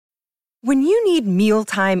When you need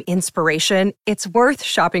mealtime inspiration, it's worth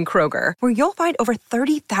shopping Kroger, where you'll find over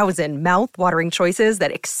 30,000 mouth-watering choices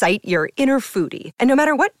that excite your inner foodie. And no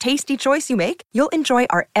matter what tasty choice you make, you'll enjoy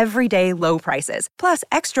our everyday low prices, plus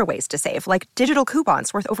extra ways to save, like digital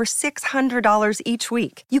coupons worth over $600 each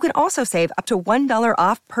week. You can also save up to $1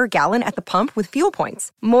 off per gallon at the pump with fuel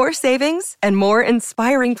points. More savings and more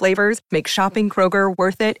inspiring flavors make shopping Kroger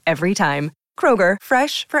worth it every time. Kroger,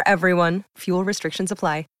 fresh for everyone. Fuel restrictions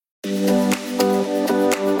apply.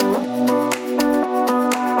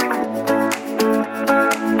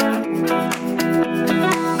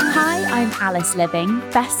 I'm Alice Living,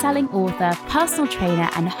 best-selling author, personal trainer,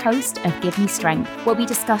 and host of Give Me Strength, where we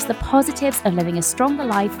discuss the positives of living a stronger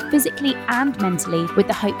life physically and mentally with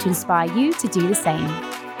the hope to inspire you to do the same.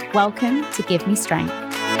 Welcome to Give Me Strength.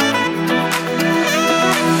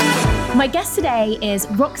 My guest today is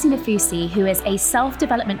Roxie Nafousi, who is a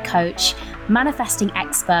self-development coach, manifesting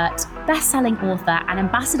expert, best-selling author, and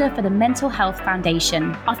ambassador for the Mental Health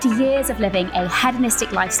Foundation. After years of living a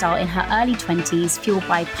hedonistic lifestyle in her early 20s, fueled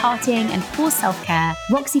by partying and poor self-care,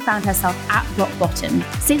 Roxie found herself at rock bottom.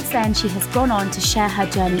 Since then, she has gone on to share her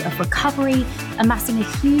journey of recovery, amassing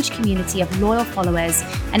a huge community of loyal followers,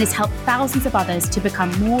 and has helped thousands of others to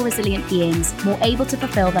become more resilient beings, more able to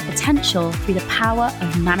fulfill their potential through the power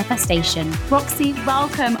of manifestation. Roxie,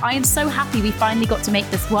 welcome. I am so happy we finally got to make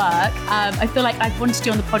this work. I feel like I've wanted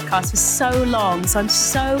you on the podcast for so long, so I'm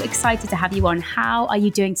so excited to have you on. How are you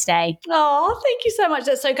doing today? Oh, thank you so much.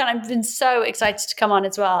 That's so kind. I've been so excited to come on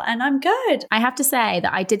as well, and I'm good. I have to say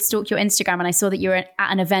that I did stalk your Instagram and I saw that you were at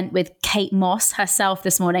an event with Kate Moss herself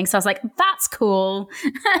this morning, so I was like, that's cool.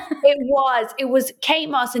 It was Kate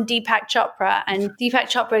Moss and Deepak Chopra, and Deepak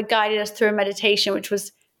Chopra guided us through a meditation, which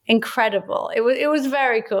was incredible. It was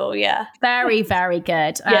very cool. Yeah. Very, very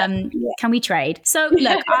good. Can we trade? So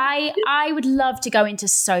look, I would love to go into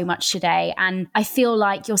so much today. And I feel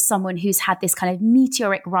like you're someone who's had this kind of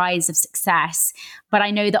meteoric rise of success. But I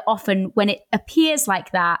know that often when it appears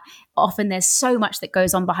like that, often there's so much that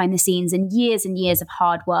goes on behind the scenes and years of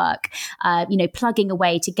hard work, plugging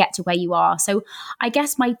away to get to where you are. So I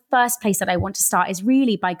guess my first place that I want to start is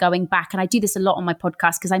really by going back. And I do this a lot on my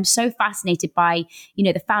podcast because I'm so fascinated by,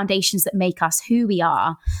 the foundations that make us who we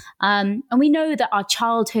are. And we know that our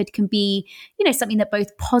childhood can be, something that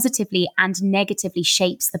both positively and negatively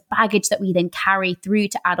shapes the baggage that we then carry through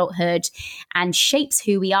to adulthood and shapes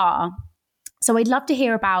who we are. So I'd love to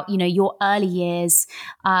hear about, your early years,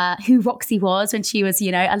 who Roxie was when she was,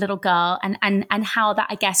 a little girl and how that,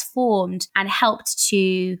 I guess, formed and helped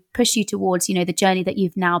to push you towards, the journey that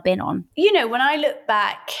you've now been on. When I look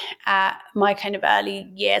back at my kind of early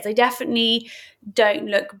years, I definitely don't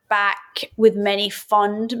look back with many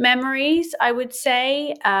fond memories, I would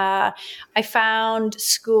say. I found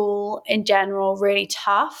school in general really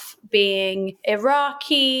tough. Being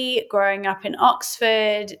Iraqi, growing up in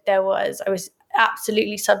Oxford, I was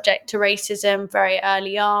absolutely subject to racism very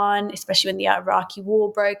early on, especially when the Iraqi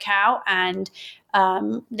war broke out. And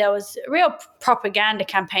there was a real propaganda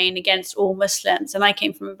campaign against all Muslims. And I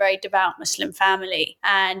came from a very devout Muslim family.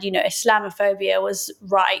 And, Islamophobia was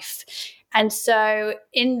rife. And so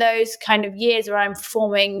in those kind of years where I'm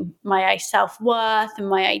forming my self-worth and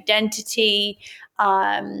my identity,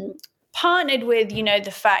 partnered with, the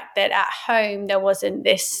fact that at home there wasn't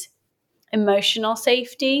this emotional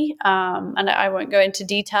safety. And I won't go into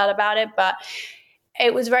detail about it, but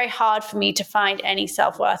it was very hard for me to find any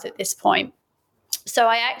self-worth at this point. So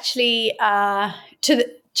I actually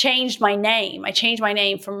changed my name. I changed my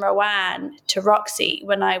name from Rowan to Roxie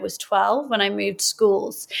when I was 12, when I moved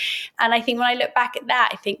schools. And I think when I look back at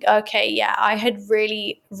that, I think, okay, yeah, I had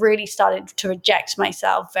really, really started to reject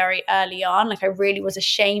myself very early on. Like I really was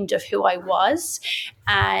ashamed of who I was.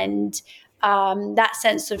 And that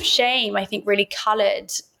sense of shame, I think, really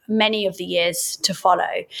colored many of the years to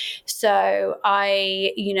follow. So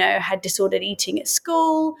I, had disordered eating at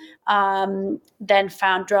school, then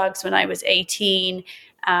found drugs when I was 18.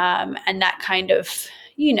 And that kind of,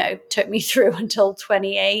 took me through until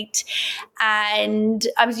 28. And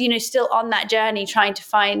I was, still on that journey trying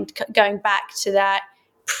to going back to that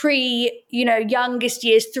youngest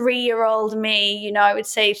years, 3-year-old me, I would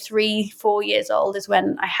say 3-4 years old is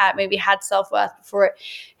when I had self-worth before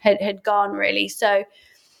it had gone really. So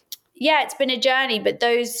yeah, it's been a journey, but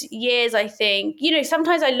those years, I think,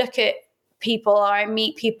 sometimes I look at people or I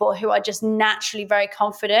meet people who are just naturally very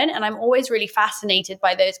confident. And I'm always really fascinated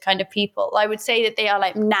by those kind of people. I would say that they are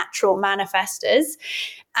like natural manifestors.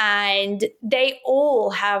 And they all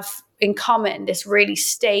have in common this really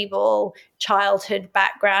stable childhood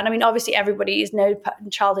background. I mean, obviously no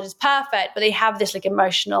childhood is perfect, but they have this like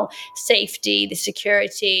emotional safety, the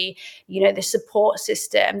security, the support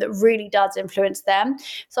system that really does influence them.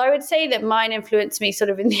 So I would say that mine influenced me sort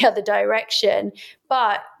of in the other direction,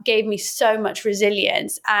 but gave me so much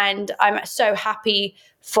resilience. And I'm so happy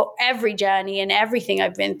for every journey and everything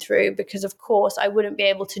I've been through, because of course I wouldn't be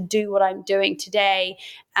able to do what I'm doing today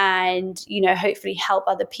and, hopefully help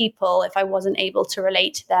other people if I wasn't able to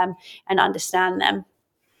relate to them and understand them.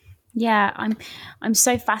 Yeah, I'm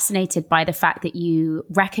so fascinated by the fact that you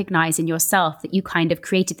recognize in yourself that you kind of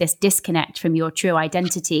created this disconnect from your true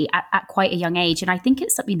identity at quite a young age. And I think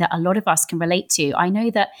it's something that a lot of us can relate to. I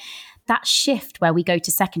know that shift where we go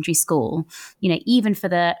to secondary school, even for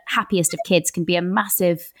the happiest of kids, can be a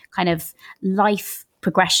massive kind of life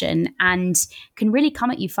progression and can really come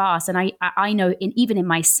at you fast. And I know even in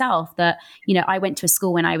myself that, I went to a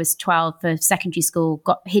school when I was 12 for secondary school,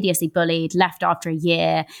 got hideously bullied, left after a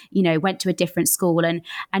year, went to a different school and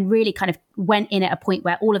really kind of went in at a point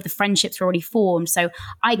where all of the friendships were already formed. So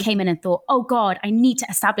I came in and thought, oh God, I need to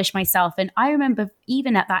establish myself. And I remember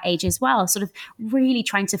even at that age as well, sort of really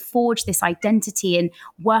trying to forge this identity and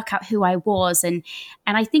work out who I was. And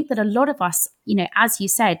I think that a lot of us, as you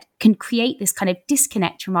said, can create this kind of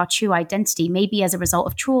disconnect from our true identity, maybe as a result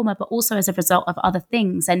of trauma, but also as a result of other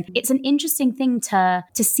things. And it's an interesting thing to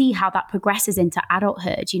see how that progresses into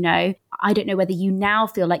adulthood. I don't know whether you now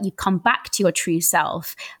feel like you've come back to your true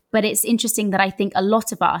self, but it's interesting that I think a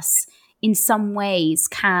lot of us in some ways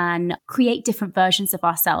can create different versions of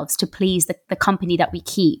ourselves to please the company that we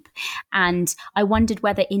keep. And I wondered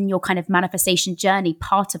whether in your kind of manifestation journey,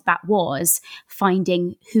 part of that was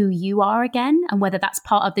finding who you are again, and whether that's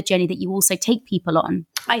part of the journey that you also take people on.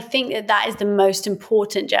 I think that is the most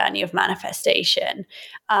important journey of manifestation.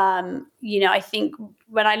 I think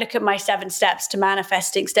when I look at my 7 steps to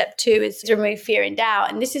manifesting, step 2 is to remove fear and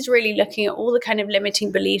doubt. And this is really looking at all the kind of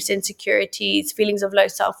limiting beliefs, insecurities, feelings of low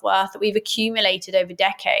self-worth that we've accumulated over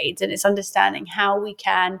decades. And it's understanding how we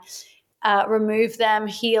can remove them,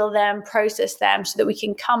 heal them, process them so that we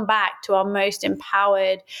can come back to our most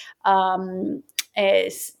empowered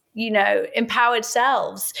empowered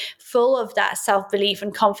selves, full of that self-belief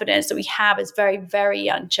and confidence that we have as very, very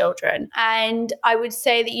young children. And I would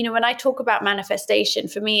say that, when I talk about manifestation,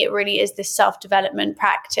 for me, it really is this self-development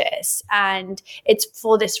practice. And it's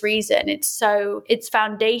for this reason. Its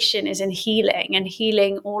foundation is in healing and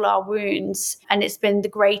healing all our wounds. And it's been the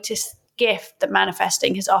greatest gift that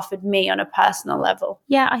manifesting has offered me on a personal level.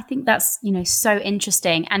 Yeah, I think that's, so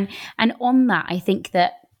interesting. And on that, I think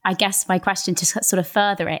that, I guess my question to sort of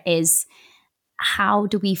further it is, how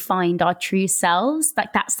do we find our true selves?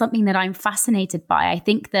 Like, that's something that I'm fascinated by. I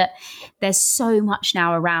think that there's so much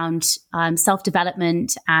now around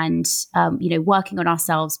self-development and, working on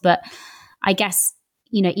ourselves. But I guess,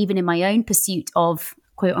 even in my own pursuit of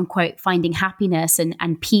quote unquote finding happiness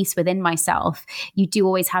and peace within myself, you do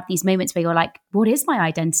always have these moments where you're like, what is my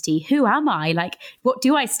identity? Who am I? Like, what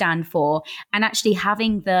do I stand for? And actually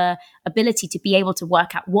having the ability to be able to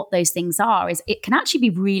work out what those things are it can actually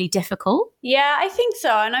be really difficult. Yeah, I think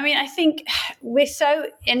so. And I mean, I think we're so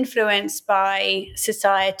influenced by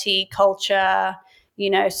society, culture,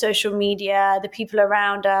 social media, the people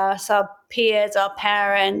around us, our peers, our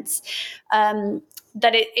parents,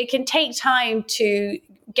 that it can take time to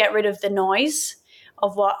get rid of the noise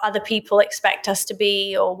of what other people expect us to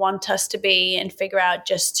be or want us to be and figure out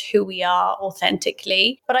just who we are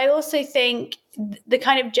authentically. But I also think the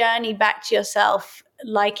kind of journey back to yourself,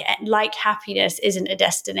 like happiness, isn't a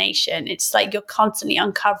destination. It's like you're constantly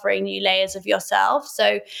uncovering new layers of yourself.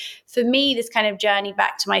 So for me, this kind of journey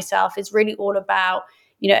back to myself is really all about,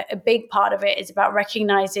 a big part of it is about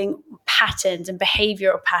recognizing patterns and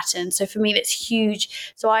behavioral patterns. So for me, that's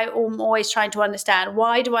huge. So I'm always trying to understand,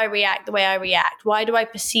 why do I react the way I react? Why do I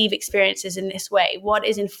perceive experiences in this way? What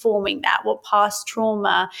is informing that? What past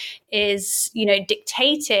trauma is,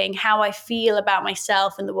 dictating how I feel about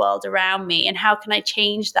myself and the world around me? And how can I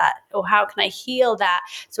change that? Or how can I heal that?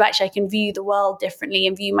 So actually I can view the world differently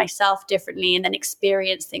and view myself differently and then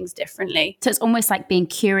experience things differently. So it's almost like being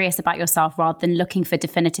curious about yourself rather than looking for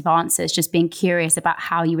definitive answers, just being curious about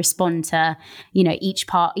how you respond to,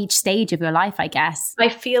 each stage of your life, I guess. I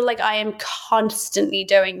feel like I am constantly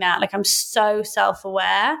doing that. Like, I'm so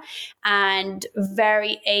self-aware and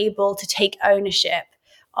very able to take ownership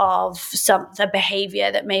of the behavior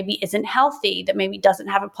that maybe isn't healthy, that maybe doesn't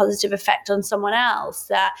have a positive effect on someone else,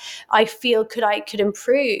 that I feel could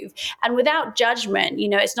improve. And without judgment,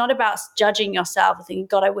 it's not about judging yourself and thinking,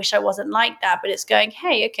 God, I wish I wasn't like that. But it's going,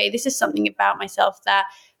 hey, okay, this is something about myself that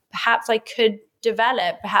perhaps I could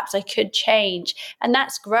develop, perhaps I could change. And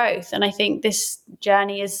that's growth. And I think this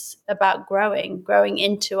journey is about growing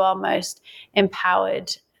into our most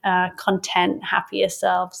empowered, content, happier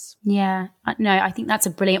selves. Yeah, no, I think that's a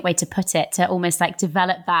brilliant way to put it, to almost like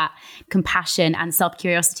develop that compassion and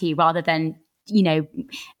self-curiosity rather than,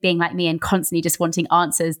 being like me and constantly just wanting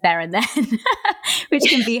answers there and then, which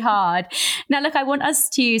can be hard. Now, look, I want us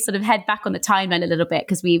to sort of head back on the timeline a little bit,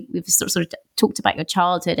 because we've sort of talked about your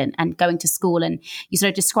childhood and going to school, and you sort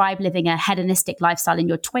of describe living a hedonistic lifestyle in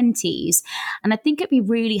your 20s. And I think it'd be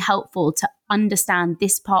really helpful to understand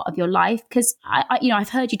this part of your life, because I've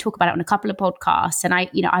heard you talk about it on a couple of podcasts, and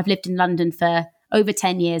I've lived in London for over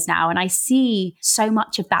 10 years now, and I see so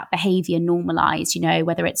much of that behavior normalized,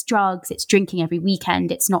 whether it's drugs, it's drinking every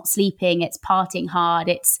weekend, it's not sleeping, it's partying hard,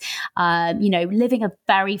 it's, living a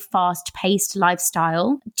very fast paced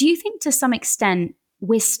lifestyle. Do you think to some extent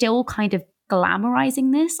we're still kind of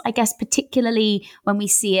glamorizing this? I guess particularly when we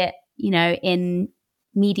see it, in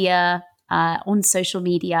media, on social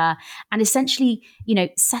media, and essentially,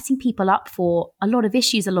 setting people up for a lot of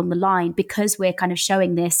issues along the line, because we're kind of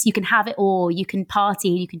showing this, you can have it all, you can party,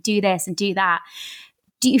 you can do this and do that.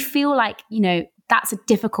 Do you feel like, that's a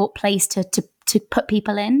difficult place to put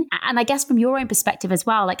people in? And I guess from your own perspective as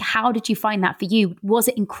well, like, how did you find that for you? Was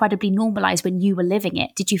it incredibly normalized when you were living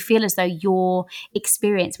it? Did you feel as though your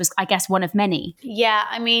experience was, I guess, one of many? Yeah,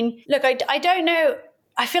 I mean, look, I don't know.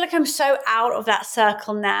 I feel like I'm so out of that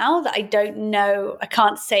circle now that I don't know. I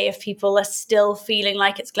can't say if people are still feeling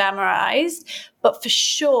like it's glamorized. But for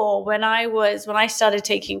sure, when I started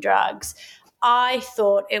taking drugs, I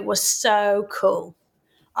thought it was so cool.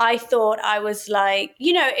 I thought I was like,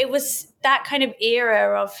 it was that kind of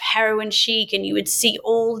era of heroin chic, and you would see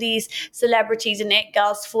all these celebrities and it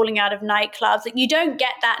girls falling out of nightclubs. Like, you don't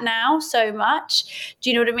get that now so much.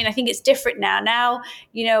 Do you know what I mean? I think it's different now. Now,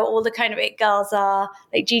 all the kind of it girls are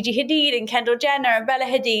like Gigi Hadid and Kendall Jenner and Bella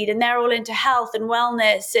Hadid, and they're all into health and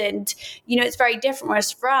wellness, and it's very different.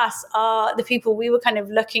 Whereas for us, the people we were kind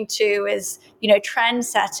of looking to as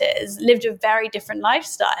trendsetters lived a very different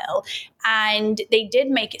lifestyle, and they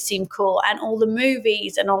did make it seem cool, and all the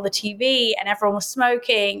movies and all the TV, and everyone was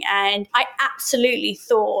smoking, and I absolutely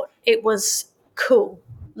thought it was cool,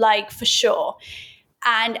 like, for sure.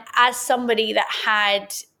 And as somebody that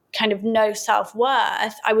had kind of no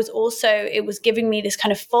self-worth, it was giving me this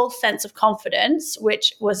kind of false sense of confidence,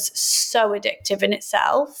 which was so addictive in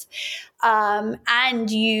itself.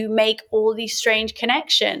 And you make all these strange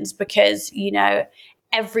connections because,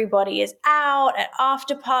 everybody is out at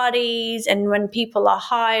after parties, and when people are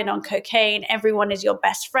high and on cocaine, everyone is your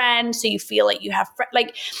best friend. So you feel like you have,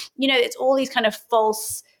 it's all these kind of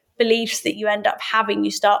false beliefs that you end up having.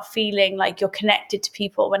 You start feeling like you're connected to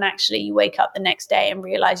people when actually you wake up the next day and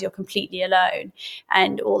realize you're completely alone,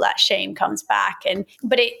 and all that shame comes back.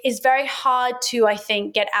 But it is very hard to, I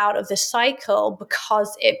think, get out of the cycle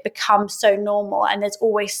because it becomes so normal, and there's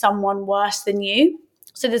always someone worse than you.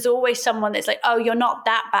 So there's always someone that's like, oh, you're not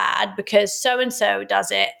that bad because so-and-so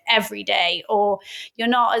does it every day, or you're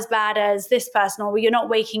not as bad as this person, or you're not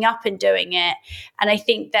waking up and doing it. And I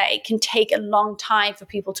think that it can take a long time for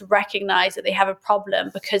people to recognize that they have a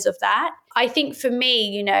problem because of that. I think for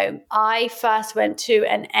me, I first went to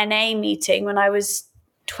an NA meeting when I was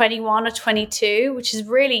 21 or 22, which is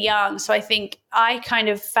really young. So I think I kind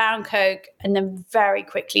of found Coke and then very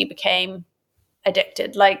quickly became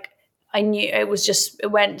addicted. Like, I knew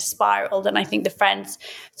it went spiraled. And I think the friends,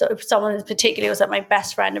 so if someone in particular was like my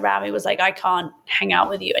best friend around me was like, I can't hang out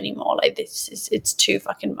with you anymore. Like, it's too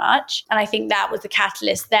fucking much. And I think that was the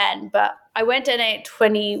catalyst then. But I went in at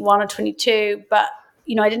 21 or 22, but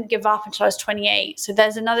I didn't give up until I was 28. So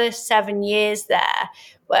there's another 7 years there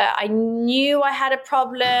where I knew I had a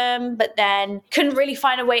problem, but then couldn't really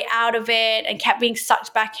find a way out of it and kept being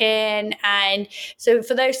sucked back in. And so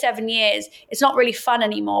for those 7 years, it's not really fun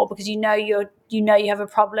anymore because you have a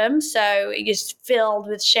problem. So you're just filled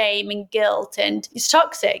with shame and guilt, and it's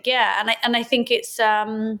toxic. Yeah. And I think it's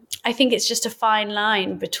just a fine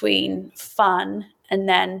line between fun and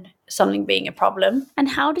then something being a problem. And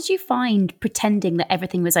how did you find pretending that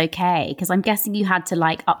everything was okay? Because I'm guessing you had to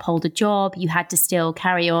like uphold a job, you had to still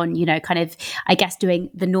carry on, you know, kind of, I guess, doing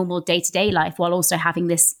the normal day-to-day life while also having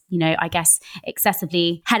this, you know, I guess,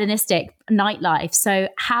 excessively hedonistic nightlife. So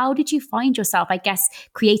how did you find yourself, I guess,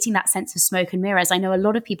 creating that sense of smoke and mirrors? I know a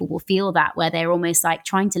lot of people will feel that, where they're almost like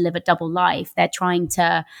trying to live a double life. They're trying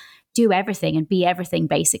to do everything and be everything,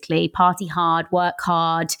 basically party hard, work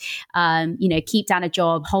hard, you know, keep down a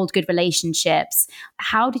job, hold good relationships.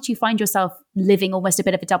 How did you find yourself living almost a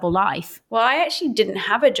bit of a double life? Well, I actually didn't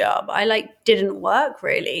have a job. I didn't work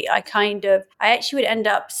really. I actually would end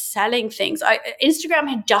up selling things. Instagram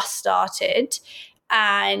had just started,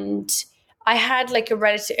 and I had like a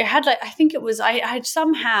relative, I had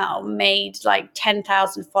somehow made like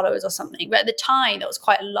 10,000 followers or something. But at the time, that was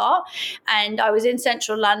quite a lot. And I was in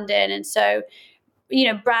central London. And so,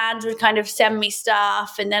 you know, brands would kind of send me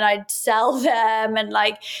stuff and then I'd sell them. And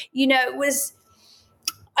like, you know, it was,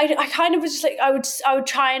 I kind of was just like, I would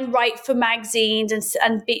try and write for magazines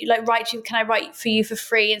and be like, write to you, can I write for you for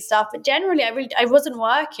free and stuff? But generally, I wasn't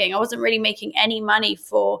working. I wasn't really making any money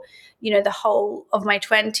for, you know, the whole of my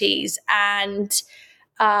 20s. And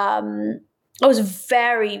I was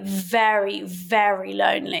very, very, very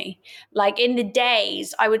lonely. Like in the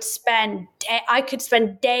days, I could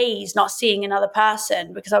spend days not seeing another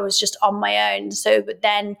person because I was just on my own. So, but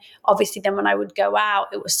then obviously then when I would go out,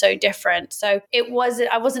 it was so different. So I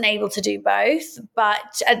wasn't able to do both.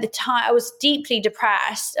 But at the time I was deeply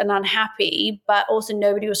depressed and unhappy, but also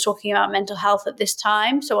nobody was talking about mental health at this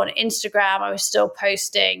time. So on Instagram, I was still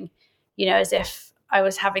posting, you know, as if I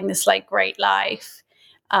was having this like great life.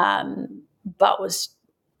 But was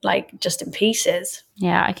like just in pieces.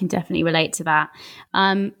 Yeah, I can definitely relate to that.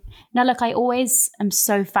 Now, look, I always am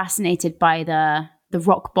so fascinated by the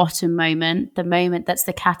rock bottom moment, the moment that's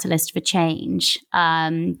the catalyst for change.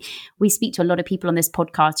 We speak to a lot of people on this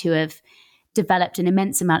podcast who have developed an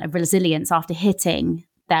immense amount of resilience after hitting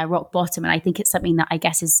their rock bottom. And I think it's something that I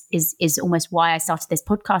guess is almost why I started this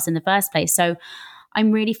podcast in the first place. So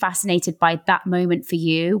I'm really fascinated by that moment for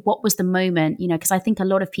you. What was the moment, you know, because I think a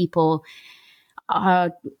lot of people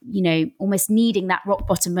are, you know, almost needing that rock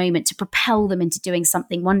bottom moment to propel them into doing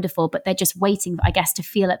something wonderful, but they're just waiting, I guess, to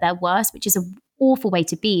feel at their worst, which is an awful way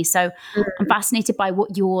to be. So I'm fascinated by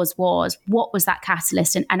what yours was. What was that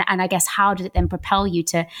catalyst? And I guess, how did it then propel you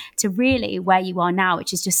to really where you are now,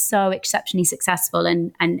 which is just so exceptionally successful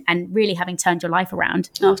and really having turned your life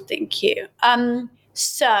around? Oh, thank you.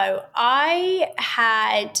 So I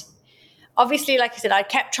had, obviously, like I said, I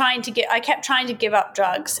kept trying to give up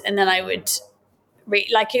drugs, and then I would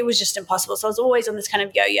it was just impossible. So I was always on this kind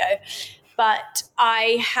of yo-yo. But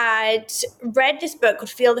I had read this book called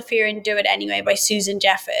Feel the Fear and Do It Anyway by Susan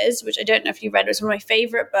Jeffers, which I don't know if you read. It was one of my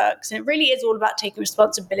favorite books. And it really is all about taking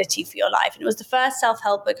responsibility for your life. And it was the first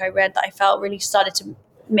self-help book I read that I felt really started to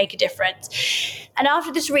make a difference. And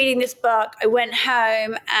after reading this book, I went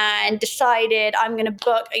home and decided I'm going to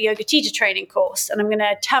book a yoga teacher training course, and I'm going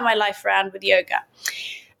to turn my life around with yoga.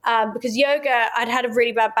 Because yoga, I'd had a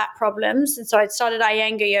really bad back problems. And so I'd started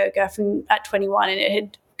Iyengar yoga at 21, and it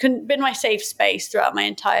had been my safe space throughout my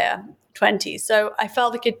entire 20s. So I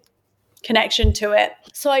felt like a connection to it.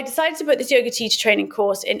 So I decided to book this yoga teacher training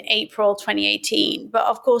course in April 2018. But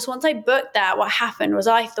of course, once I booked that, what happened was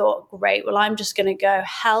I thought, great, well, I'm just going to go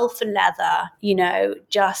hell for leather, you know,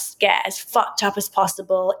 just get as fucked up as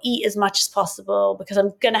possible, eat as much as possible, because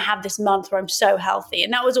I'm going to have this month where I'm so healthy.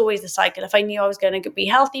 And that was always the cycle. If I knew I was going to be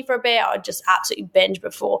healthy for a bit, I would just absolutely binge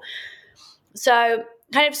before. So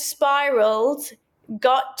kind of spiraled,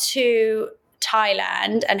 got to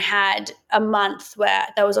Thailand and had a month where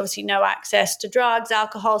there was obviously no access to drugs,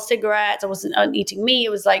 alcohol, cigarettes. I wasn't eating meat.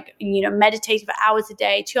 It was like, you know, meditating for hours a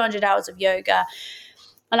day, 200 hours of yoga.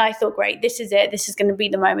 And I thought, great, this is it. This is going to be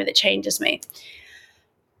the moment that changes me.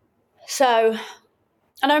 So,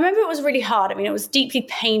 and I remember it was really hard. I mean, it was deeply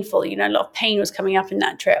painful. You know, a lot of pain was coming up in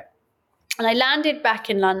that trip. And I landed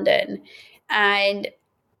back in London, and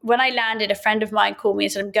when I landed, a friend of mine called me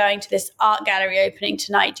and said, I'm going to this art gallery opening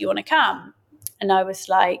tonight. Do you want to come? And I was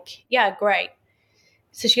like, yeah, great.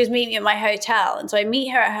 So she goes, meet me at my hotel. And so I meet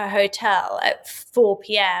her at her hotel at 4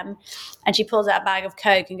 p.m. and she pulls out a bag of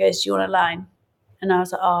Coke and goes, do you want a line? And I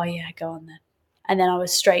was like, oh yeah, go on then. And then I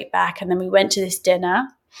was straight back. And then we went to this dinner.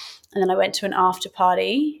 And then I went to an after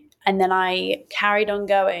party. And then I carried on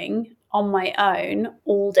going on my own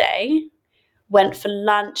all day. Went for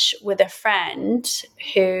lunch with a friend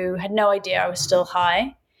who had no idea I was still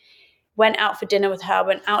high. Went out for dinner with her,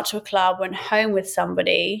 went out to a club, went home with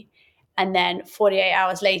somebody, and then 48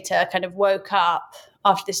 hours later kind of woke up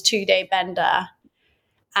after this 2-day bender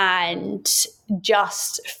and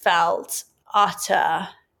just felt utter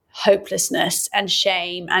hopelessness and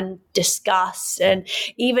shame and disgust. And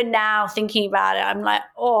even now thinking about it, I'm like,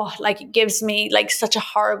 oh, like it gives me like such a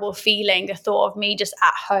horrible feeling, the thought of me just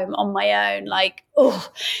at home on my own, like, oh,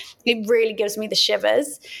 it really gives me the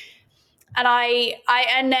shivers.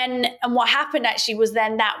 And what happened actually was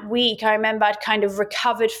then that week, I remember I'd kind of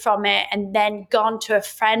recovered from it and then gone to a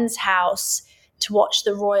friend's house to watch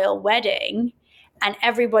the royal wedding, and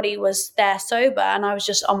everybody was there sober, and I was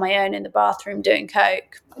just on my own in the bathroom doing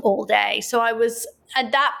coke all day. So I was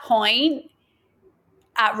at that point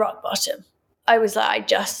at rock bottom. I was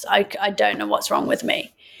like, I don't know what's wrong with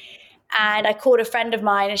me. And I called a friend of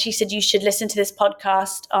mine and she said, you should listen to this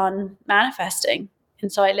podcast on manifesting.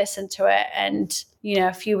 And so I listened to it, and,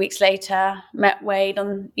 a few weeks later met Wade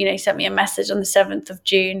he sent me a message on the 7th of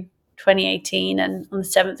June, 2018. And on the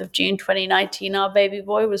 7th of June, 2019, our baby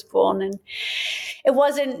boy was born. And it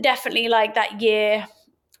wasn't definitely like that year,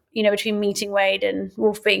 between meeting Wade and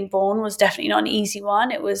Wolf being born was definitely not an easy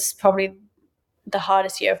one. It was probably the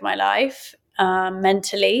hardest year of my life,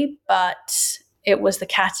 mentally, but it was the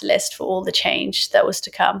catalyst for all the change that was to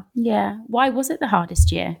come. Yeah. Why was it the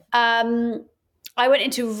hardest year? I went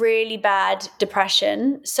into really bad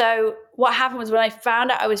depression. So what happened was when I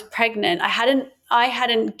found out I was pregnant, I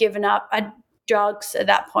hadn't given up. I had drugs at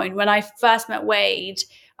that point. When I first met Wade,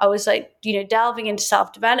 I was like, delving into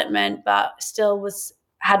self-development, but still was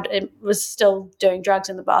still doing drugs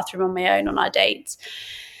in the bathroom on my own on our dates.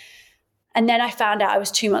 And then I found out I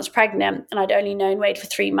was 2 months pregnant, and I'd only known Wade for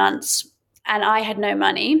 3 months, and I had no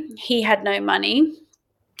money. He had no money.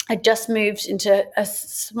 I just moved into a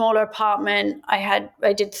smaller apartment.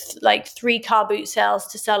 I did like 3 car boot sales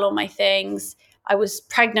to sell all my things. I was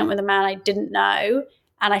pregnant with a man I didn't know,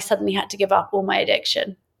 and I suddenly had to give up all my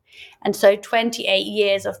addiction. And so 28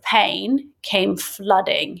 years of pain came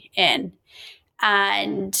flooding in,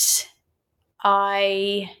 and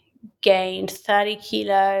I gained 30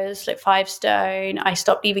 kilos, like 5 stone. I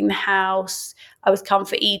stopped leaving the house. I was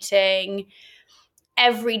comfort eating.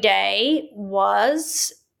 Every day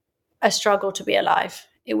was a struggle to be alive.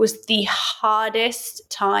 It was the hardest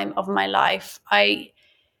time of my life. I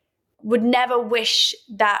would never wish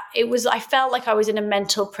that I felt like I was in a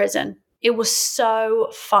mental prison. It was so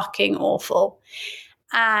fucking awful.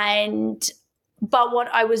 But what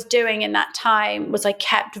I was doing in that time was I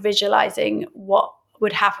kept visualizing what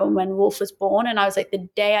would happen when Wolf was born. And I was like, the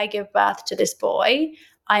day I give birth to this boy,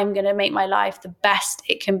 I'm going to make my life the best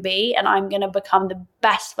it can be, and I'm going to become the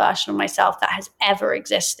best version of myself that has ever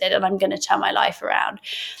existed, and I'm going to turn my life around.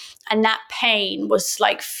 And that pain was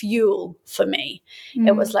like fuel for me.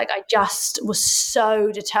 It was like I just was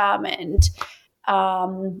so determined.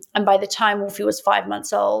 And by the time Wolfie was 5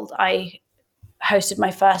 months old, I hosted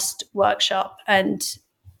my first workshop, and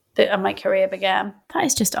my career began. That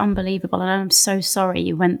is just unbelievable. And I'm so sorry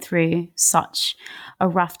you went through such a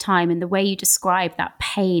rough time. And the way you describe that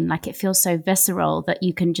pain, like it feels so visceral that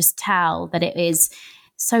you can just tell that it is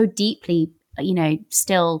so deeply,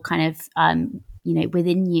 still kind of,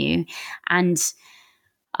 within you. And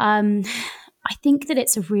I think that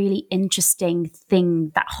it's a really interesting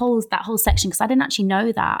thing, that whole section, because I didn't actually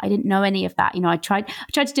know that. I didn't know any of that. I tried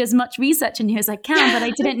to do as much research in here as I can, but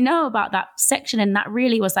I didn't know about that section. And that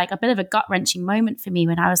really was like a bit of a gut-wrenching moment for me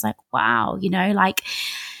when I was like, wow, like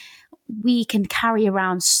we can carry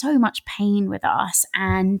around so much pain with us,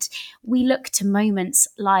 and we look to moments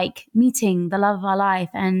like meeting the love of our life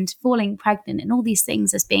and falling pregnant and all these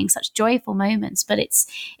things as being such joyful moments. But it's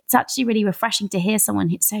actually really refreshing to hear someone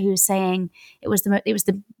who's saying it was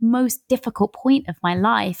the most difficult point of my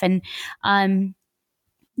life, and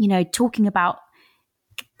talking about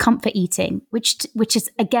comfort eating, which is,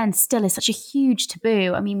 again, still is such a huge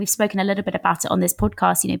taboo. I mean, we've spoken a little bit about it on this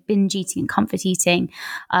podcast, binge eating and comfort eating,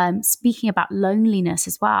 speaking about loneliness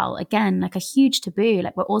as well. Again, like a huge taboo.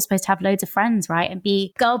 Like we're all supposed to have loads of friends, right? And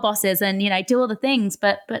be girl bosses and, do all the things.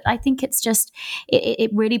 But I think it's just, it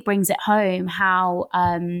really brings it home how,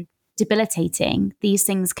 debilitating these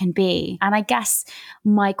things can be. And I guess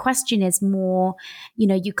my question is more,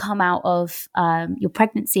 you come out of your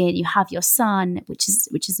pregnancy and you have your son, which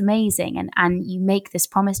is amazing, and you make this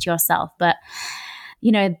promise to yourself, but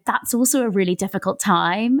that's also a really difficult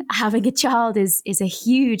time. Having a child is a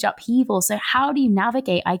huge upheaval. So how do you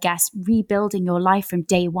navigate, I guess, rebuilding your life from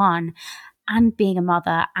day one and being a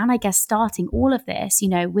mother, and I guess starting all of this,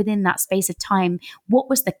 within that space of time? What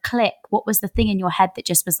was the click? What was the thing in your head that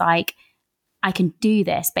just was like, I can do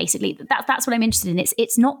this. Basically, that's what I'm interested in.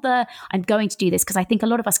 It's not the I'm going to do this, because I think a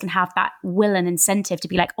lot of us can have that will and incentive to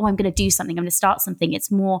be like, oh, I'm going to do something, I'm going to start something.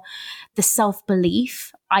 It's more the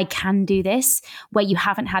self-belief, I can do this, where you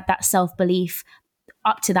haven't had that self-belief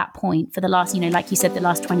up to that point for the last, like you said, the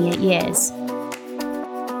last 28 years.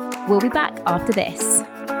 We'll be back after this.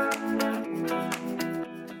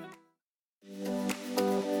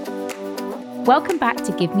 Welcome back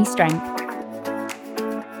to Give Me Strength.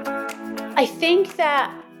 I think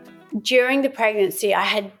that during the pregnancy, I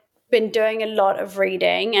had been doing a lot of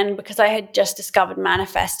reading, and because I had just discovered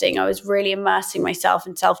manifesting, I was really immersing myself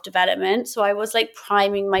in self-development. So I was like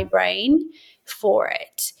priming my brain for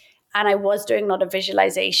it. And I was doing a lot of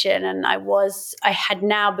visualization, and I had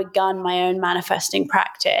now begun my own manifesting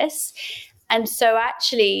practice. And so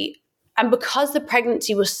actually, and because the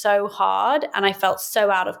pregnancy was so hard and I felt so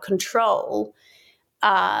out of control,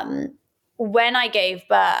 when I gave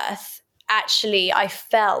birth, actually, I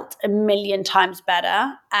felt a million times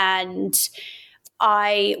better. And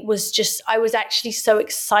I was actually so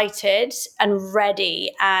excited and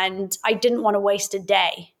ready, and I didn't want to waste a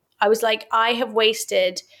day. I was like, I have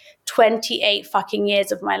wasted 28 fucking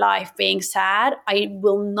years of my life being sad. I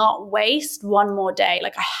will not waste one more day.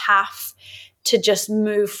 Like, I have to just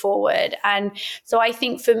move forward. And so I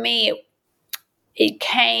think for me, it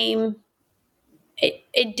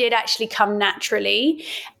did actually come naturally.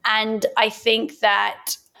 And I think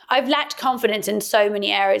that I've lacked confidence in so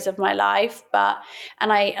many areas of my life,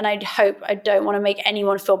 and I hope I don't want to make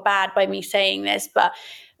anyone feel bad by me saying this, but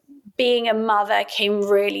being a mother came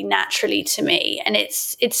really naturally to me. And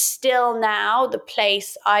it's still now the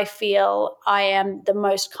place I feel I am the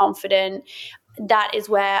most confident. That is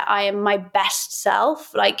where I am my best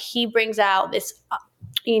self. Like, he brings out this,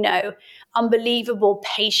 unbelievable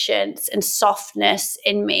patience and softness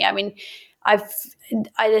in me. I mean,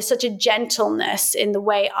 there's such a gentleness in the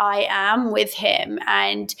way I am with him,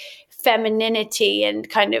 and femininity and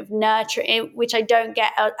kind of nurturing, which I don't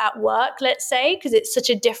get at work, let's say, because it's such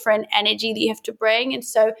a different energy that you have to bring. And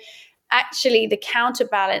so actually the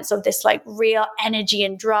counterbalance of this like real energy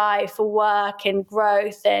and drive for work and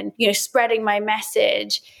growth and, spreading my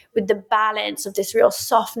message with the balance of this real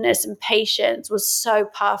softness and patience was so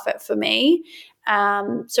perfect for me.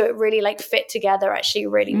 So it really like fit together actually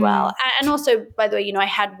really well. And also, by the way, I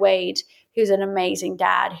had Wade, who's an amazing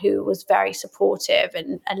dad, who was very supportive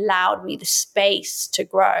and allowed me the space to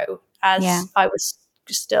grow as I was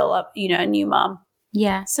still a new mom.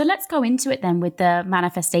 Yeah. So let's go into it then with the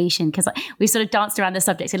manifestation, because we sort of danced around the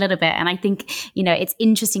subject a little bit. And I think, it's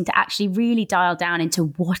interesting to actually really dial down into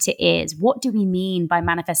what it is. What do we mean by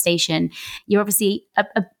manifestation? You're obviously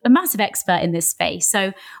a massive expert in this space.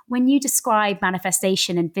 So when you describe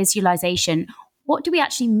manifestation and visualization, what do we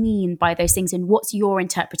actually mean by those things, and what's your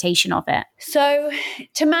interpretation of it? So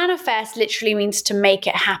to manifest literally means to make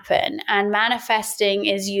it happen. And manifesting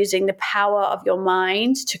is using the power of your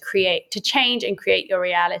mind to change and create your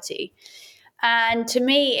reality. And to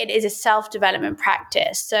me, it is a self-development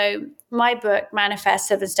practice. So my book, Manifest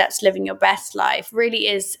 7 Steps Living Your Best Life, really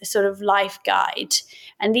is a sort of life guide.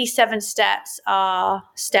 And these 7 steps are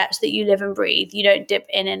steps that you live and breathe. You don't dip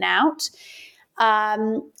in and out.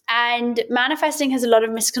 And manifesting has a lot of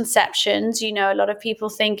misconceptions. A lot of people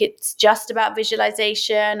think it's just about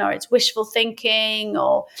visualization, or it's wishful thinking,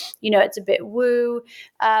 or, it's a bit woo.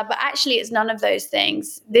 But actually, it's none of those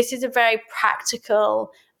things. This is a very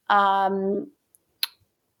practical,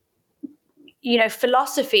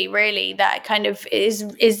 philosophy really that kind of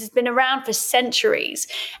is been around for centuries.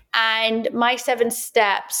 And my 7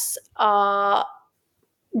 steps are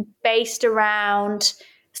based around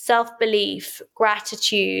self-belief,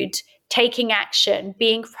 gratitude, taking action,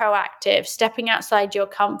 being proactive, stepping outside your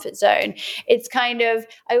comfort zone. It's kind of,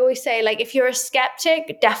 I always say, like, if you're a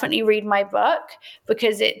skeptic, definitely read my book,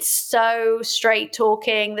 because it's so straight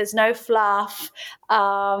talking, there's no fluff,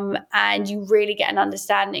 and you really get an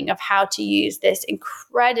understanding of how to use this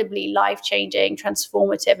incredibly life-changing,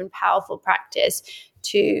 transformative, and powerful practice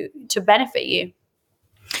to benefit you.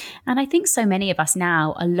 And I think so many of us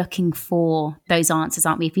now are looking for those answers,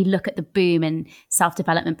 aren't we? If you look at the boom in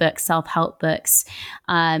self-development books, self-help books,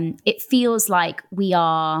 it feels like we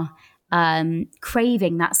are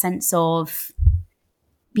craving that sense of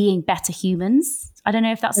being better humans. I don't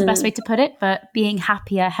know if that's the best way to put it, but being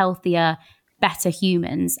happier, healthier, better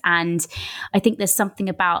humans. And I think there's something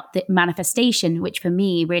about the manifestation, which for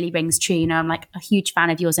me really rings true. I'm like a huge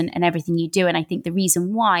fan of yours and everything you do. And I think the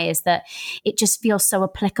reason why is that it just feels so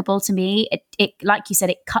applicable to me. It like you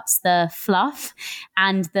said, it cuts the fluff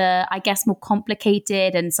and the, I guess, more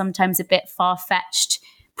complicated and sometimes a bit far-fetched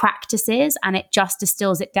practices, and it just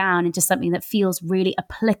distills it down into something that feels really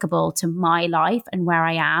applicable to my life and where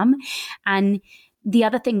I am. And the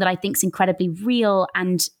other thing that I think is incredibly real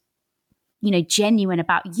and genuine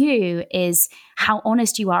about you is how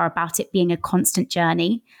honest you are about it being a constant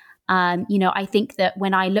journey. I think that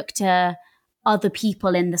when I look to other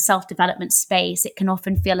people in the self-development space, it can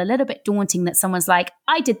often feel a little bit daunting that someone's like,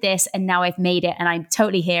 I did this and now I've made it and I'm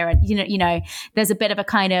totally here. And, there's a bit of a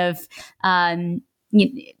kind of,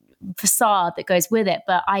 facade that goes with it.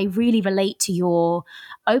 But I really relate to your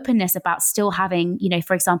openness about still having,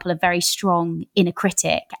 for example, a very strong inner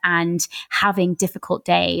critic and having difficult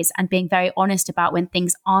days and being very honest about when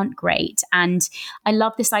things aren't great. And I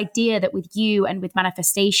love this idea that with you and with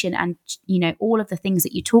manifestation and, all of the things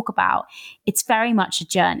that you talk about, it's very much a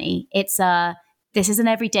journey. This is an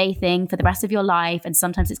everyday thing for the rest of your life. And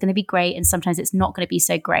sometimes it's going to be great and sometimes it's not going to be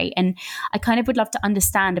so great. And I kind of would love to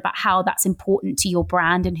understand about how that's important to your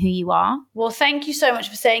brand and who you are. Well, thank you so much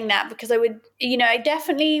for saying that, because I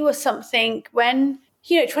definitely was something when,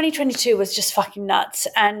 2022 was just fucking nuts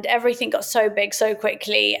and everything got so big so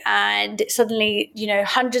quickly. And suddenly,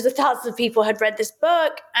 hundreds of thousands of people had read this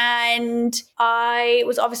book, and I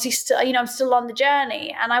was obviously still, I'm still on the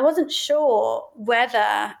journey, and I wasn't sure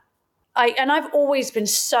whether I've always been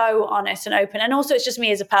so honest and open. And also it's just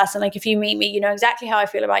me as a person. Like if you meet me, you know exactly how I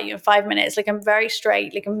feel about you in 5 minutes. Like I'm very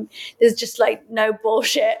straight. There's just like no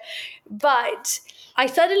bullshit. But I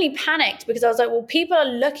suddenly panicked because I was like, well, people are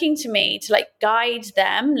looking to me to like guide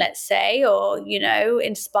them, let's say, or,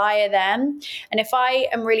 inspire them. And if I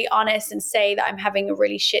am really honest and say that I'm having a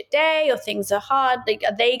really shit day or things are hard, like,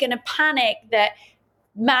 are they going to panic that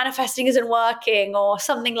manifesting isn't working or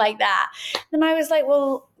something like that? Then I was like,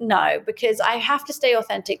 well, no, because I have to stay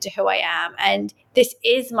authentic to who I am. And this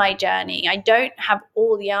is my journey. I don't have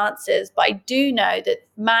all the answers, but I do know that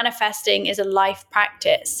manifesting is a life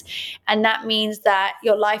practice. And that means that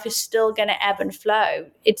your life is still going to ebb and flow.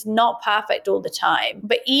 It's not perfect all the time.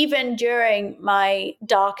 But even during my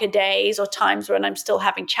darker days or times when I'm still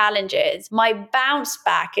having challenges, my bounce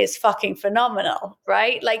back is fucking phenomenal,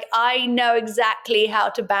 right? Like I know exactly how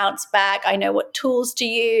to bounce back. I know what tools to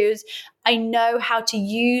use. I know how to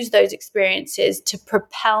use those experiences to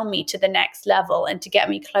propel me to the next level and to get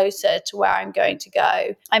me closer to where I'm going to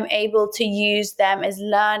go. I'm able to use them as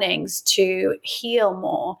learnings to heal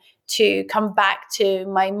more, to come back to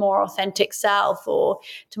my more authentic self or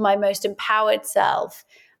to my most empowered self.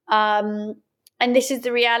 And this is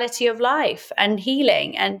the reality of life and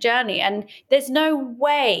healing and journey. And there's no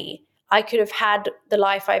way I could have had the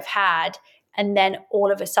life I've had and then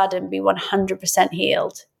all of a sudden be 100%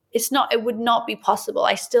 healed. It would not be possible.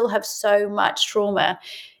 I still have so much trauma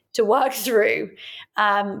to work through.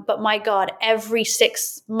 But my God, every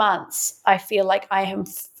 6 months, I feel like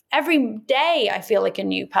every day I feel like a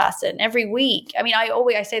new person. Every week. I mean,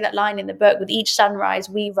 I say that line in the book, with each sunrise,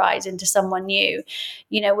 we rise into someone new.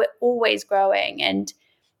 We're always growing. And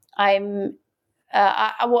one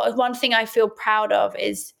thing I feel proud of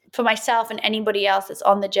is, for myself and anybody else that's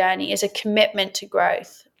on the journey, is a commitment to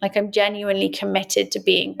growth. Like I'm genuinely committed to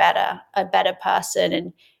being a better person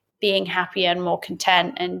and being happier and more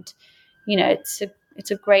content. And, it's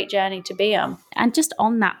a great journey to be on. And just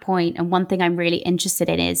on that point, and one thing I'm really interested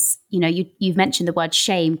in is, you've mentioned the word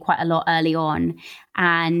shame quite a lot early on.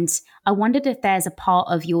 And I wondered if there's a part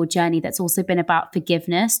of your journey that's also been about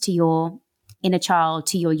forgiveness to your inner child,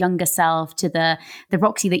 to your younger self, to the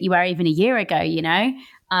Roxie that you were even a year ago,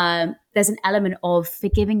 there's an element of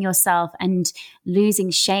forgiving yourself and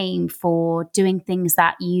losing shame for doing things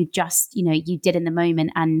that you just, you did in the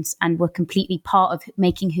moment and were completely part of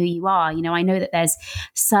making who you are. I know that there's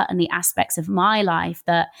certainly aspects of my life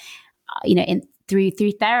that,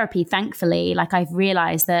 through therapy, thankfully, like I've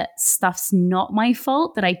realized that stuff's not my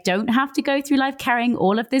fault, that I don't have to go through life carrying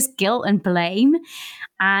all of this guilt and blame.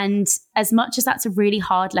 And as much as that's a really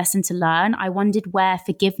hard lesson to learn, I wondered where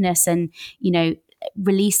forgiveness and,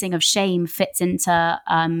 releasing of shame fits into,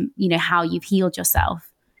 how you've healed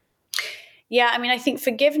yourself. Yeah, I mean, I think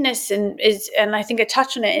forgiveness and I think I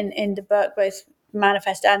touch on it in the book, both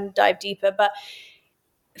Manifest and Dive Deeper, but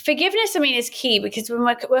forgiveness, I mean, is key, because when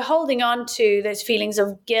we're holding on to those feelings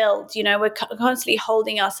of guilt, we're constantly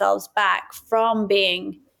holding ourselves back from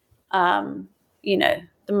being, the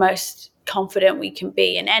most confident we can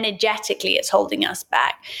be. And energetically, it's holding us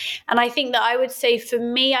back. And I think that I would say, for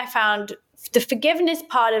me, I found the forgiveness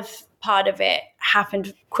part of it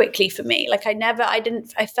happened quickly for me. Like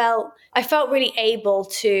I felt really able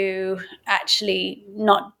to actually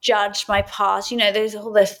not judge my past. There's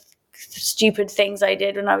all this stupid things I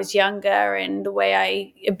did when I was younger and the way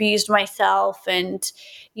I abused myself and,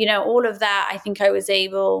 all of that, I think I was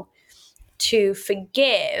able to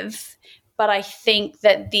forgive. But I think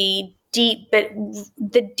that the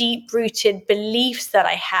deep rooted beliefs that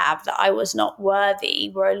I have that I was not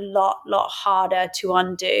worthy were a lot harder to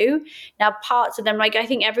undo. Now, parts of them, like I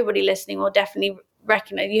think everybody listening will definitely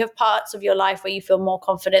recognize, you have parts of your life where you feel more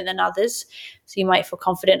confident than others. So you might feel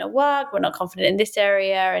confident at work, we're not confident in this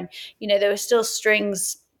area. And, there were still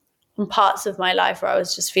strings and parts of my life where I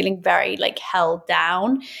was just feeling very like held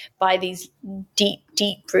down by these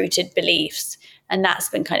deep rooted beliefs. And that's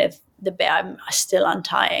been kind of the bit I'm still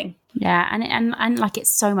untying. Yeah. And like,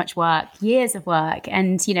 it's so much work, years of work.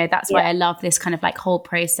 And, that's why I love this kind of like whole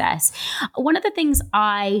process. One of the things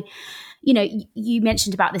you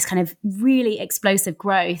mentioned about this kind of really explosive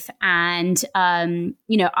growth. And,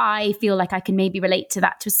 I feel like I can maybe relate to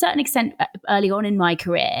that to a certain extent early on in my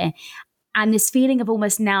career. And this feeling of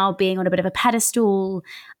almost now being on a bit of a pedestal,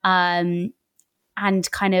 and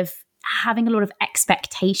kind of having a lot of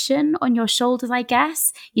expectation on your shoulders, I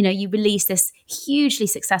guess. You release this hugely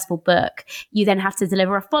successful book. You then have to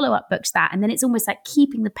deliver a follow-up book to that. And then it's almost like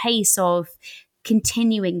keeping the pace of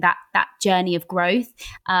continuing that journey of growth.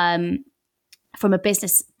 From a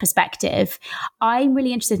business perspective, I'm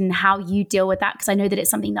really interested in how you deal with that, because I know that it's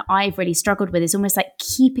something that I've really struggled with, is almost like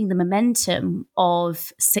keeping the momentum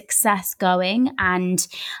of success going, and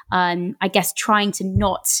I guess trying to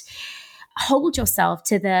not hold yourself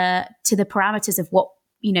to the parameters of what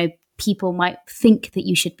people might think that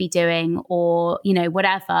you should be doing, or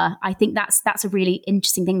whatever. I think that's a really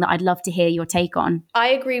interesting thing that I'd love to hear your take on. I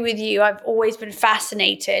agree with you. I've always been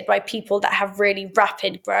fascinated by people that have really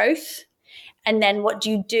rapid growth. And then what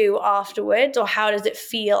do you do afterwards, or how does it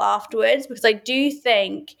feel afterwards? Because I do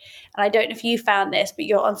think, and I don't know if you found this, but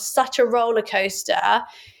you're on such a roller coaster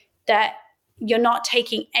that you're not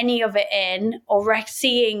taking any of it in or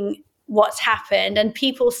seeing what's happened. And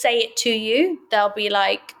people say it to you. They'll be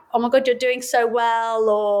like, oh my God, you're doing so well.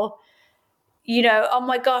 Or, oh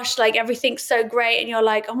my gosh, like everything's so great. And you're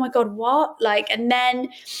like, oh my God, what? And then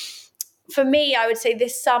for me, I would say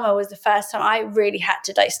this summer was the first time I really had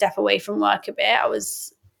to step away from work a bit. I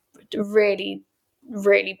was really,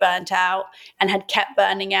 really burnt out and had kept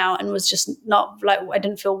burning out and was just not I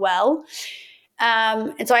didn't feel well.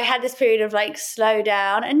 And so I had this period of slow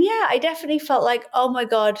down. And yeah, I definitely felt like, oh my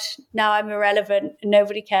God, now I'm irrelevant and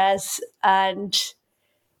nobody cares.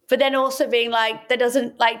 But then also being that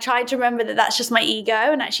doesn't trying to remember that that's just my ego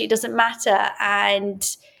and actually it doesn't matter. And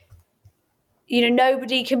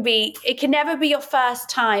it can never be your first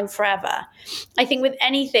time forever. I think with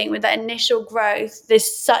anything, with that initial growth, there's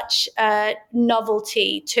such a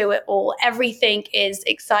novelty to it all. Everything is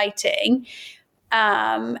exciting.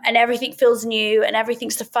 And everything feels new, and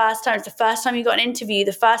everything's the first time. It's the first time you got an interview,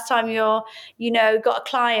 the first time got a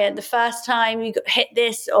client, the first time you hit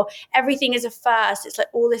this, or everything is a first. It's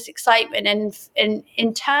all this excitement, and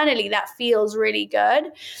internally that feels really good.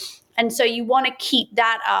 And so you want to keep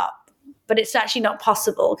that up. But it's actually not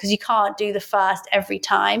possible because you can't do the first every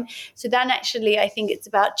time. So then actually I think it's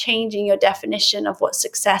about changing your definition of what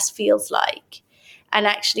success feels like, and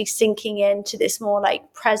actually sinking into this more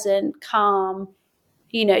present, calm,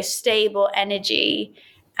 stable energy,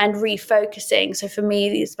 and refocusing. So for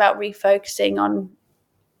me, it's about refocusing on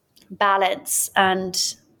balance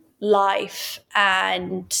and life.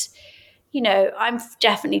 And I'm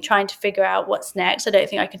definitely trying to figure out what's next. I don't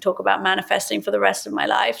think I can talk about manifesting for the rest of my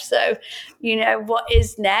life. So, what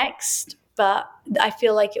is next? But I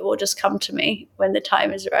feel like it will just come to me when the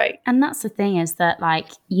time is right. And that's the thing, is that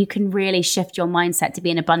you can really shift your mindset to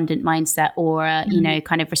be an abundant mindset or a,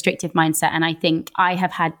 kind of restrictive mindset. And I think I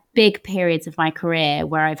have had big periods of my career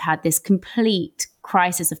where I've had this complete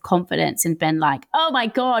crisis of confidence and been like, oh my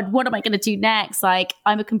God, what am I going to do next?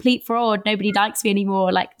 I'm a complete fraud. Nobody likes me anymore.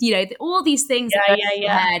 All these things that go in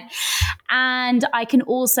your head. And I can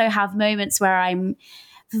also have moments where I'm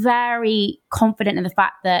very confident in the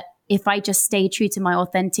fact that if I just stay true to my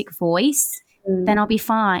authentic voice, then I'll be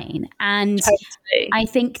fine. And totally. I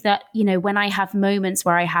think that, when I have moments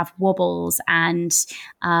where I have wobbles and,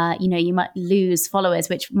 you might lose followers,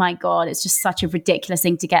 which, my God, it's just such a ridiculous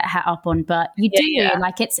thing to get het up on. But you do. Yeah.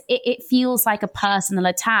 It feels like a personal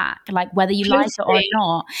attack, whether you like it or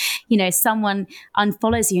not. Someone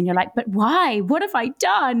unfollows you and you're like, but why? What have I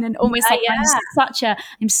done? And almost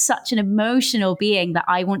I'm such an emotional being that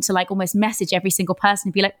I want to almost message every single person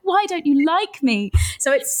and be like, why don't you like me?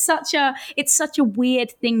 So it's such a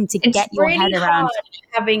weird thing to get your head around. It's really hard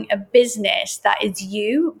having a business that is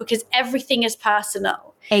you, because everything is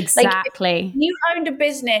personal. Exactly. If you owned a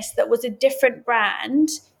business that was a different brand,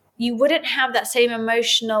 you wouldn't have that same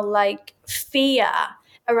emotional like fear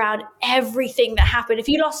around everything that happened. If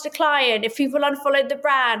you lost a client, if people unfollowed the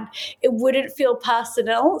brand, it wouldn't feel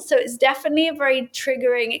personal. So it's definitely a very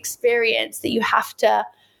triggering experience that you have to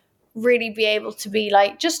really be able to be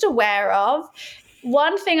like just aware of.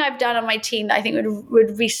 One thing I've done on my team that I think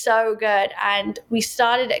would be so good, and we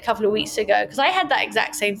started it a couple of weeks ago, because I had that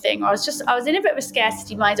exact same thing. I was in a bit of a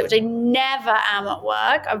scarcity mindset, which I never am at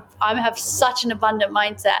work. I have such an abundant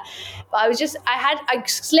mindset, but I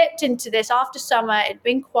slipped into this after summer. It'd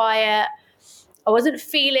been quiet. I wasn't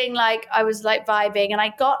feeling like I was like vibing, and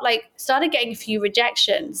I started getting a few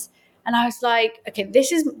rejections. And I was like, okay,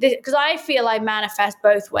 this is because I feel I manifest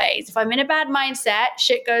both ways. If I'm in a bad mindset,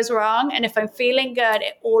 shit goes wrong. And if I'm feeling good,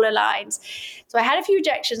 it all aligns. So I had a few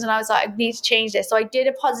rejections and I was like, I need to change this. So I did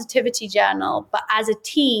a positivity journal, but as a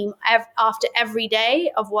team after every day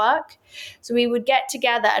of work. So we would get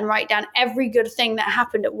together and write down every good thing that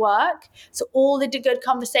happened at work. So all the good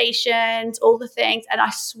conversations, all the things. And I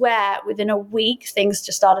swear within a week, things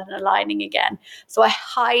just started aligning again. So I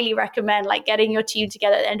highly recommend like getting your team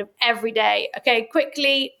together at the end of every day. Okay,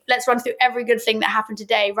 quickly, let's run through every good thing that happened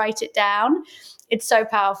today. Write it down. It's so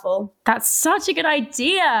powerful. That's such a good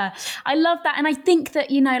idea. I love that. And I think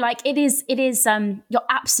that, like it is, you're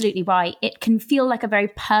absolutely right. It can feel like a very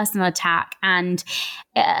personal attack. And,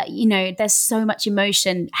 there's so much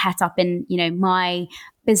emotion het up in, my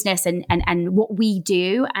business and what we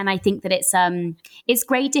do. And I think that it's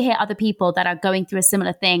great to hear other people that are going through a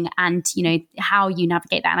similar thing and, how you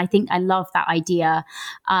navigate that. And I think I love that idea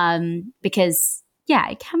because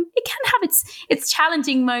it can have its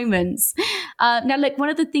challenging moments. Now, look, one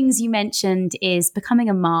of the things you mentioned is becoming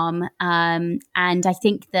a mom. And I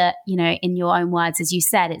think that, in your own words, as you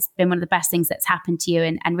said, it's been one of the best things that's happened to you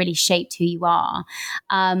and really shaped who you are.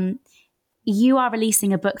 You are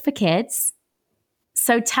releasing a book for kids.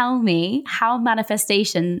 So tell me how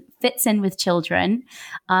manifestation fits in with children.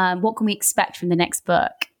 What can we expect from the next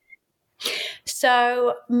book?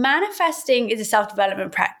 So manifesting is a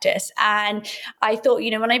self-development practice. And I thought,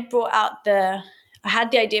 when I brought out I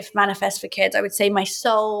had the idea for Manifest for Kids, I would say my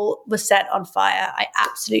soul was set on fire. I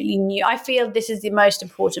absolutely knew. I feel this is the most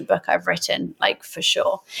important book I've written, like for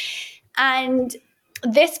sure. And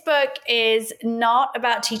this book is not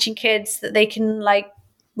about teaching kids that they can like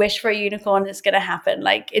wish for a unicorn, it's going to happen.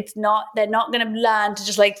 Like they're not going to learn to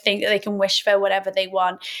just like think that they can wish for whatever they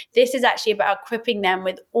want. This is actually about equipping them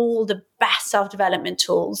with all the best self-development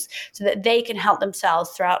tools so that they can help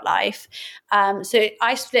themselves throughout life. So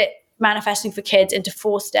I split Manifesting for Kids into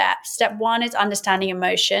 4 steps. Step 1 is understanding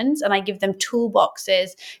emotions, and I give them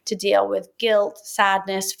toolboxes to deal with guilt,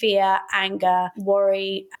 sadness, fear, anger,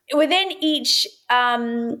 worry. Within each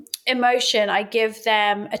emotion, I give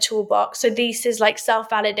them a toolbox. So this is like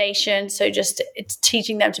self-validation. So just it's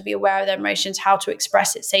teaching them to be aware of their emotions, how to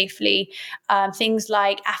express it safely. Things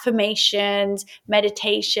like affirmations,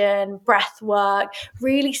 meditation, breath work,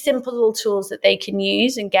 really simple little tools that they can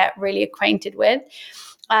use and get really acquainted with.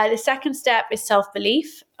 The second step is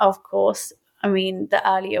self-belief, of course. I mean, the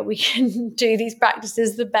earlier we can do these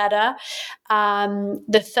practices, the better.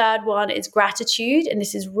 The third one is gratitude. And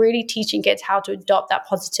this is really teaching kids how to adopt that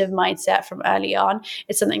positive mindset from early on.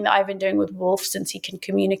 It's something that I've been doing with Wolf since he can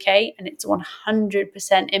communicate, and it's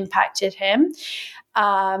 100% impacted him.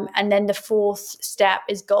 And then the fourth step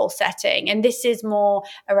is goal setting. And this is more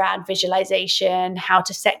around visualization, how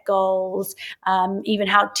to set goals, even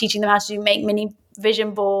teaching them how to make mini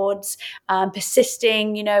vision boards,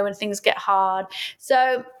 persisting, when things get hard.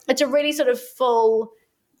 So it's a really sort of full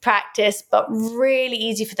practice, but really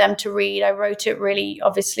easy for them to read. I wrote it really,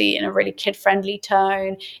 obviously, in a really kid-friendly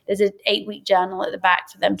tone. There's an 8-week journal at the back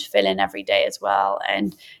for them to fill in every day as well.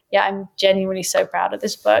 And yeah, I'm genuinely so proud of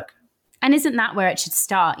this book. And isn't that where it should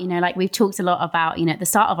start? Like we've talked a lot about, at the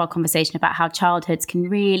start of our conversation about how childhoods can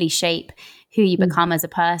really shape who you become as a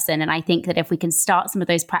person. And I think that if we can start some of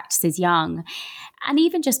those practices young and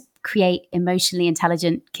even just create emotionally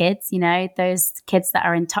intelligent kids, those kids that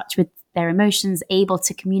are in touch with their emotions, able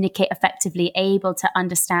to communicate effectively, able to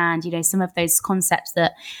understand, some of those concepts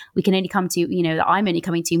that we can only come to, that I'm only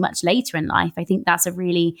coming to much later in life. I think that's a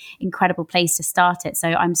really incredible place to start it. So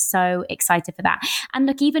I'm so excited for that. And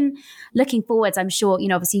look, even looking forwards, I'm sure,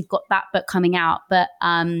 obviously you've got that book coming out, but,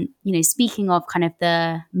 speaking of kind of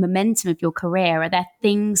the momentum of your career, are there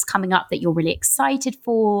things coming up that you're really excited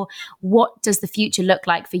for? What does the future look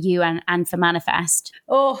like for you and for Manifest?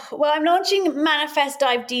 Oh, well, I'm launching Manifest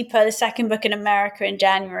Dive Deeper, the second book in America in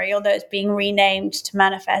January, although it's being renamed to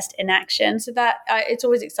Manifest in Action. So that it's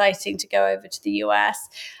always exciting to go over to the US.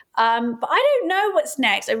 But I don't know what's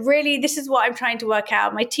next. This is what I'm trying to work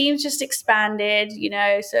out. My team's just expanded,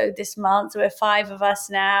 so this month we're 5 of us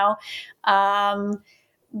now.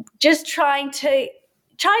 Just trying to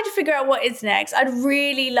figure out what is next. I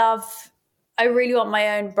really want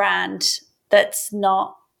my own brand that's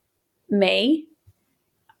not me.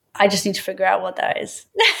 I just need to figure out what that is.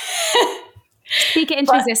 Speak it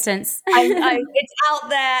into existence. It's out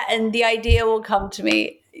there, and the idea will come to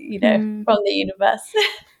me, from the universe.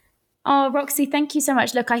 Oh, Roxie, thank you so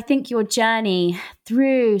much. Look, I think your journey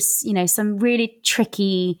through, some really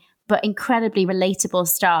tricky but incredibly relatable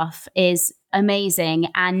stuff is amazing.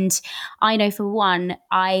 And I know for one,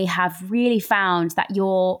 I have really found that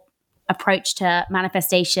your approach to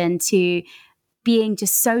manifestation, to being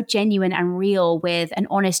just so genuine and real with an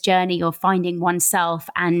honest journey of finding oneself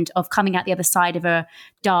and of coming out the other side of a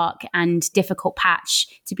dark and difficult patch,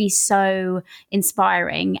 to be so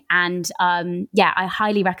inspiring. And I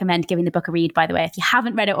highly recommend giving the book a read, by the way, if you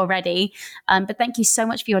haven't read it already. But thank you so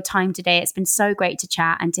much for your time today. It's been so great to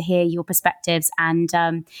chat and to hear your perspectives. And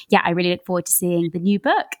I really look forward to seeing the new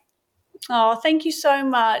book. Oh, thank you so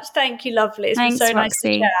much. Thank you, lovely. It's been so nice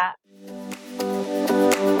to chat.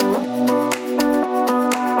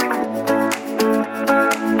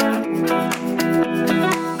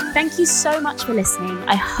 Thank you so much for listening.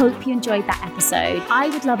 I hope you enjoyed that episode. I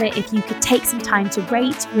would love it if you could take some time to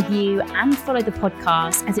rate, review, and follow the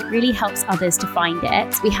podcast, as it really helps others to find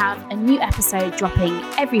it. We have a new episode dropping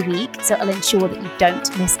every week, so it'll ensure that you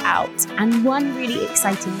don't miss out. And one really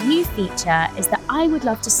exciting new feature is that I would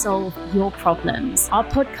love to solve your problems. Our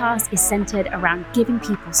podcast is centered around giving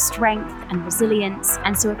people strength and resilience.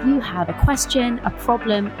 And so if you have a question, a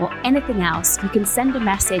problem, or anything else, you can send a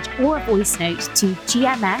message or a voice note to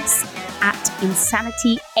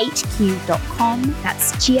gms@insanityhq.com.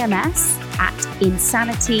 That's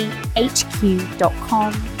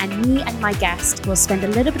gms@insanityhq.com. And me and my guest will spend a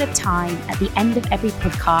little bit of time at the end of every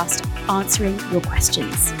podcast answering your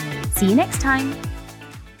questions. See you next time.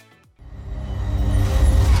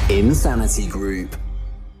 Insanity Group.